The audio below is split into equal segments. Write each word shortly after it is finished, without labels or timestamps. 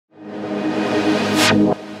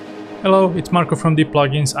Hello, it's Marco from Deep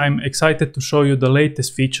Plugins. I'm excited to show you the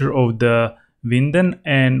latest feature of the Winden,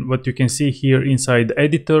 and what you can see here inside the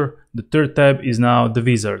editor, the third tab is now the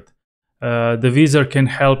wizard. The wizard can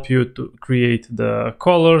help you to create the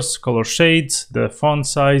colors, color shades, the font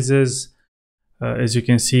sizes. As you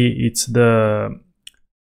can see, it's the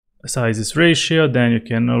sizes ratio. Then you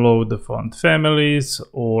can load the font families,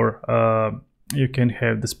 or you can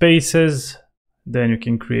have the spaces. Then you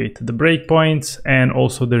can create the breakpoints, and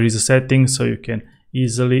also there is a setting so you can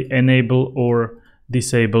easily enable or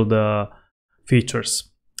disable the features.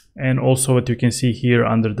 And also what you can see here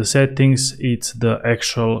under the settings, it's the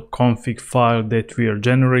actual config file that we are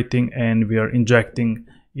generating, and we are injecting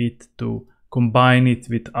it to combine it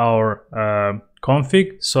with our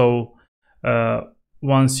config. So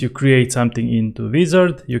once you create something into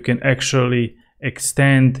Wizard, you can actually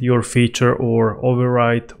extend your feature or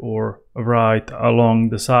overwrite or write along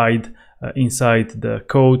the side inside the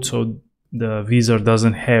code, so the wizard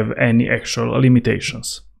doesn't have any actual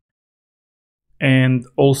limitations. And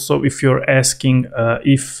also, if you're asking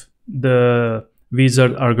if the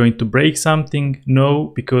wizard are going to break something,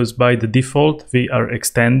 no, because by the default we are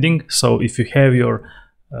extending. So if you have your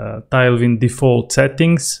Tailwind default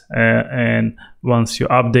settings and once you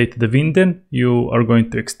update the Winden, you are going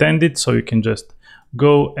to extend it, so you can just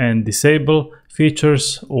go and disable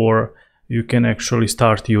features, or you can actually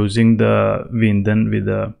start using the Winden with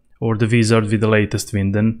the wizard with the latest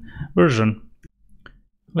Winden version.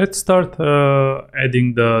 Let's start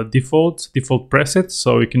adding the default presets.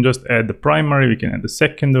 So we can just add the primary, we can add the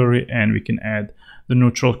secondary, and we can add the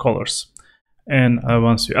neutral colors. And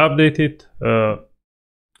once you update it,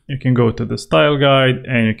 you can go to the style guide,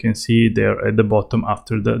 and you can see there at the bottom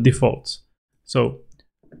after the defaults. So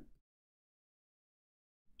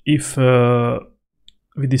if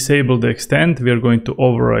we disable the extend, we are going to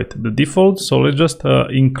overwrite the default. So let's just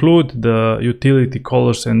include the utility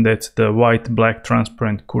colors, and that's the white, black,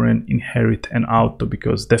 transparent, current, inherit, and auto,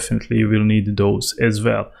 because definitely you will need those as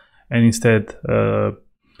well. And instead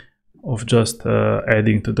of just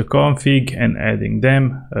adding to the config and adding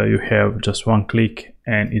them, you have just one click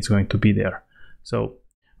and it's going to be there. So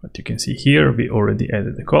what you can see here, we already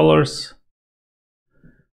added the colors.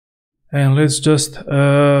 And let's just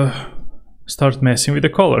start messing with the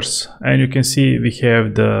colors. And you can see we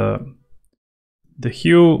have the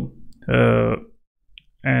hue,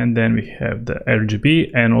 and then we have the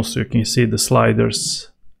RGB, and also you can see the sliders.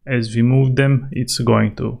 As we move them, it's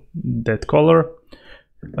going to that color.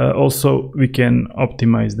 Also, we can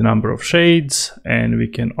optimize the number of shades, and we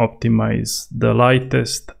can optimize the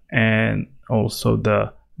lightest and also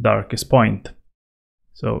the darkest point.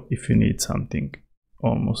 So if you need something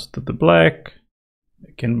almost to the black,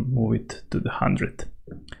 you can move it to the 100.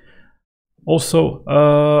 Also,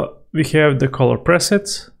 we have the color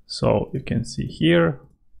presets. So you can see here,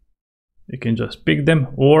 you can just pick them,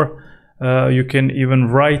 or you can even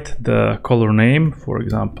write the color name. For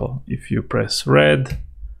example, if you press red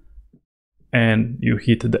and you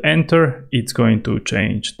hit the enter, it's going to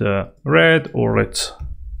change the red, or let's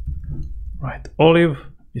write olive,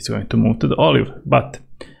 it's going to move to the olive. But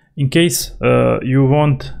in case you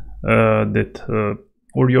want that,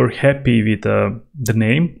 or you're happy with the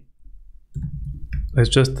name, let's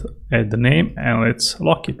just add the name and let's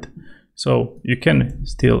lock it. So you can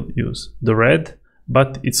still use the red,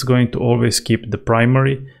 but it's going to always keep the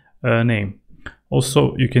primary name.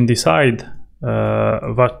 Also, you can decide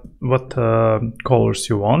what colors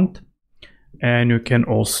you want, and you can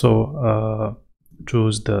also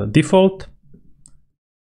choose the default,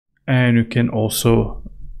 and you can also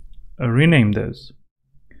rename this.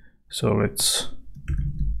 So let's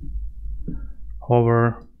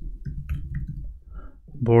hover,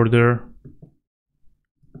 border,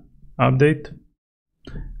 update.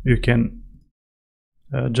 You can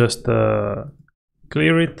just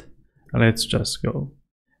clear it. Let's just go.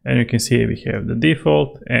 And you can see we have the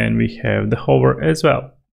default and we have the hover as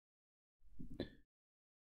well.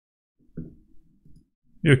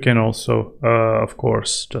 You can also, of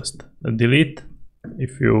course, just delete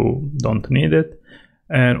if you don't need it.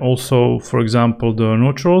 And also, for example, the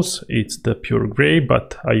neutrals, it's the pure gray,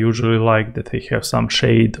 but I usually like that they have some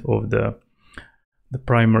shade of the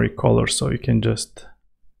primary color. So you can just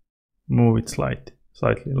move it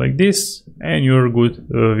slightly like this, and you're good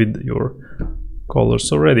with your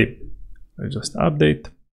colors already. I just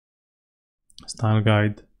update, style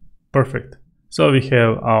guide, perfect. So we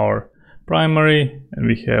have our primary and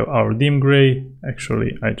we have our dim gray.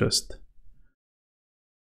 Actually, I just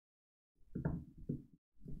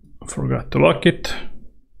forgot to lock it.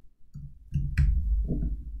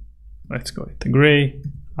 Let's go with the gray,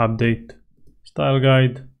 update, style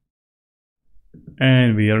guide,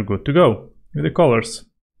 and we are good to go with the colors.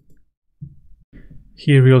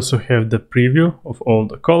 Here we also have the preview of all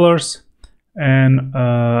the colors, and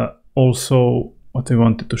also what I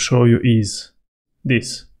wanted to show you is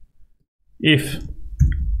this. If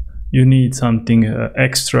you need something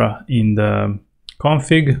extra in the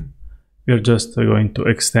config, we're just going to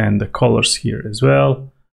extend the colors here as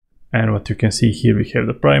well. And what you can see here, we have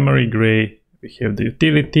the primary gray, we have the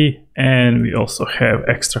utility, and we also have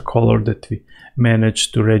extra color that we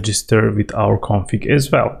managed to register with our config as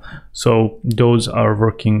well. So those are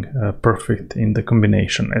working perfect in the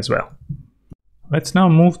combination as well. Let's now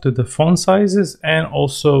move to the font sizes, and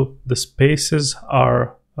also the spaces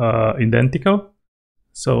are identical.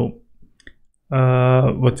 So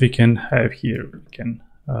what we can have here, we can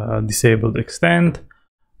disable the extend.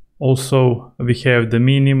 Also, we have the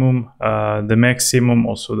minimum, the maximum,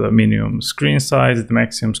 also the minimum screen size, the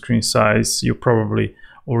maximum screen size. You probably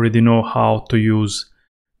already know how to use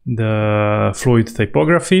the fluid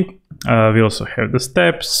typography. We also have the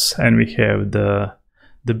steps, and we have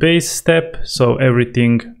the base step. So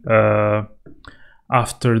everything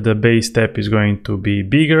after the base step is going to be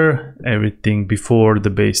bigger. Everything before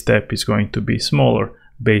the base step is going to be smaller,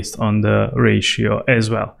 based on the ratio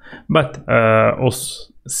as well. But also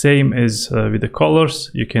same as with the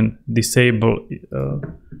colors, you can disable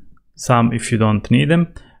some if you don't need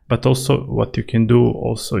them. But also what you can do,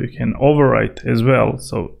 also you can overwrite as well.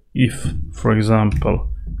 So if, for example,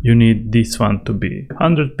 you need this one to be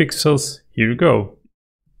 100 pixels, here you go.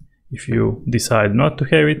 If you decide not to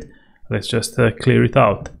have it, let's just clear it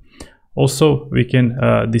out. Also, we can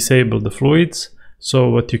disable the fluids. So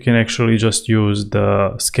what you can actually just use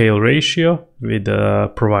the scale ratio with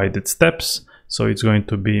the provided steps. So it's going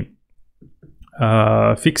to be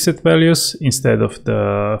fixed values instead of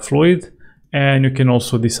the fluid. And you can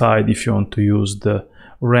also decide if you want to use the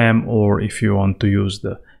RAM or if you want to use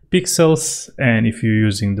the pixels. And if you're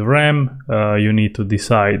using the RAM, you need to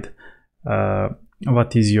decide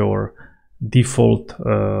what is your default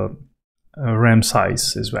RAM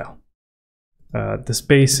size as well. The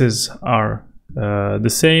spaces are the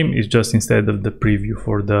same. It's just instead of the preview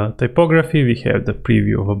for the typography, we have the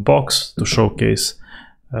preview of a box to showcase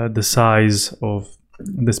the size of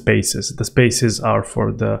the spaces. The spaces are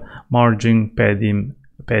for the margin,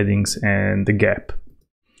 paddings, and the gap.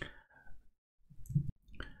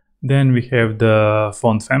 Then we have the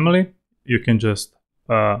font family. You can just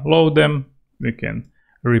load them. You can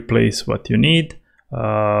replace what you need.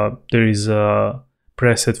 There is a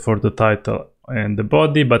preset for the title and the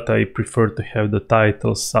body, but I prefer to have the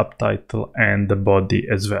title, subtitle, and the body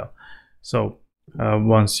as well. So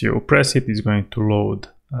once you press it, it's going to load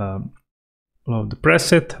the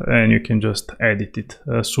preset, and you can just edit it.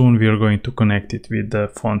 Soon we are going to connect it with the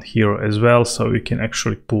font hero as well, so we can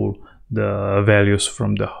actually pull the values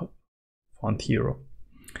from the font hero.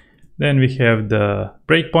 Then we have the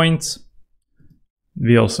breakpoints.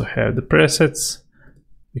 We also have the presets.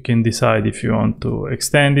 You can decide if you want to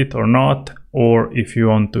extend it or not, or if you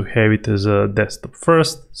want to have it as a desktop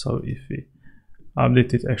first. So if we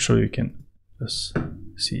update it, actually you can just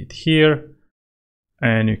see it here,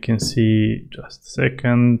 and you can see, just a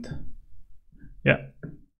second, yeah,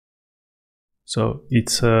 so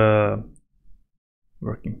it's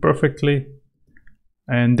working perfectly.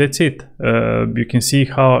 And that's it. You can see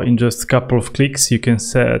how in just a couple of clicks you can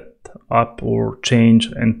set up or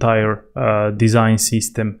change entire design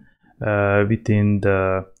system within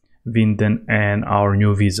the Winden and our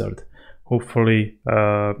new wizard. Hopefully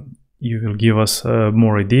you will give us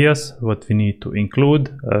more ideas what we need to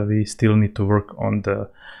include. We still need to work on the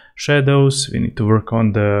shadows, we need to work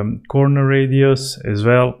on the corner radius as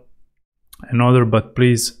well, but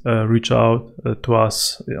please reach out to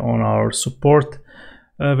us on our support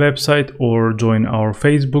website, or join our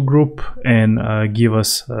Facebook group and give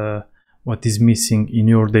us what is missing in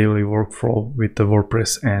your daily workflow with the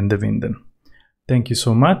WordPress and the Winden. Thank you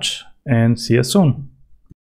so much, and see you soon.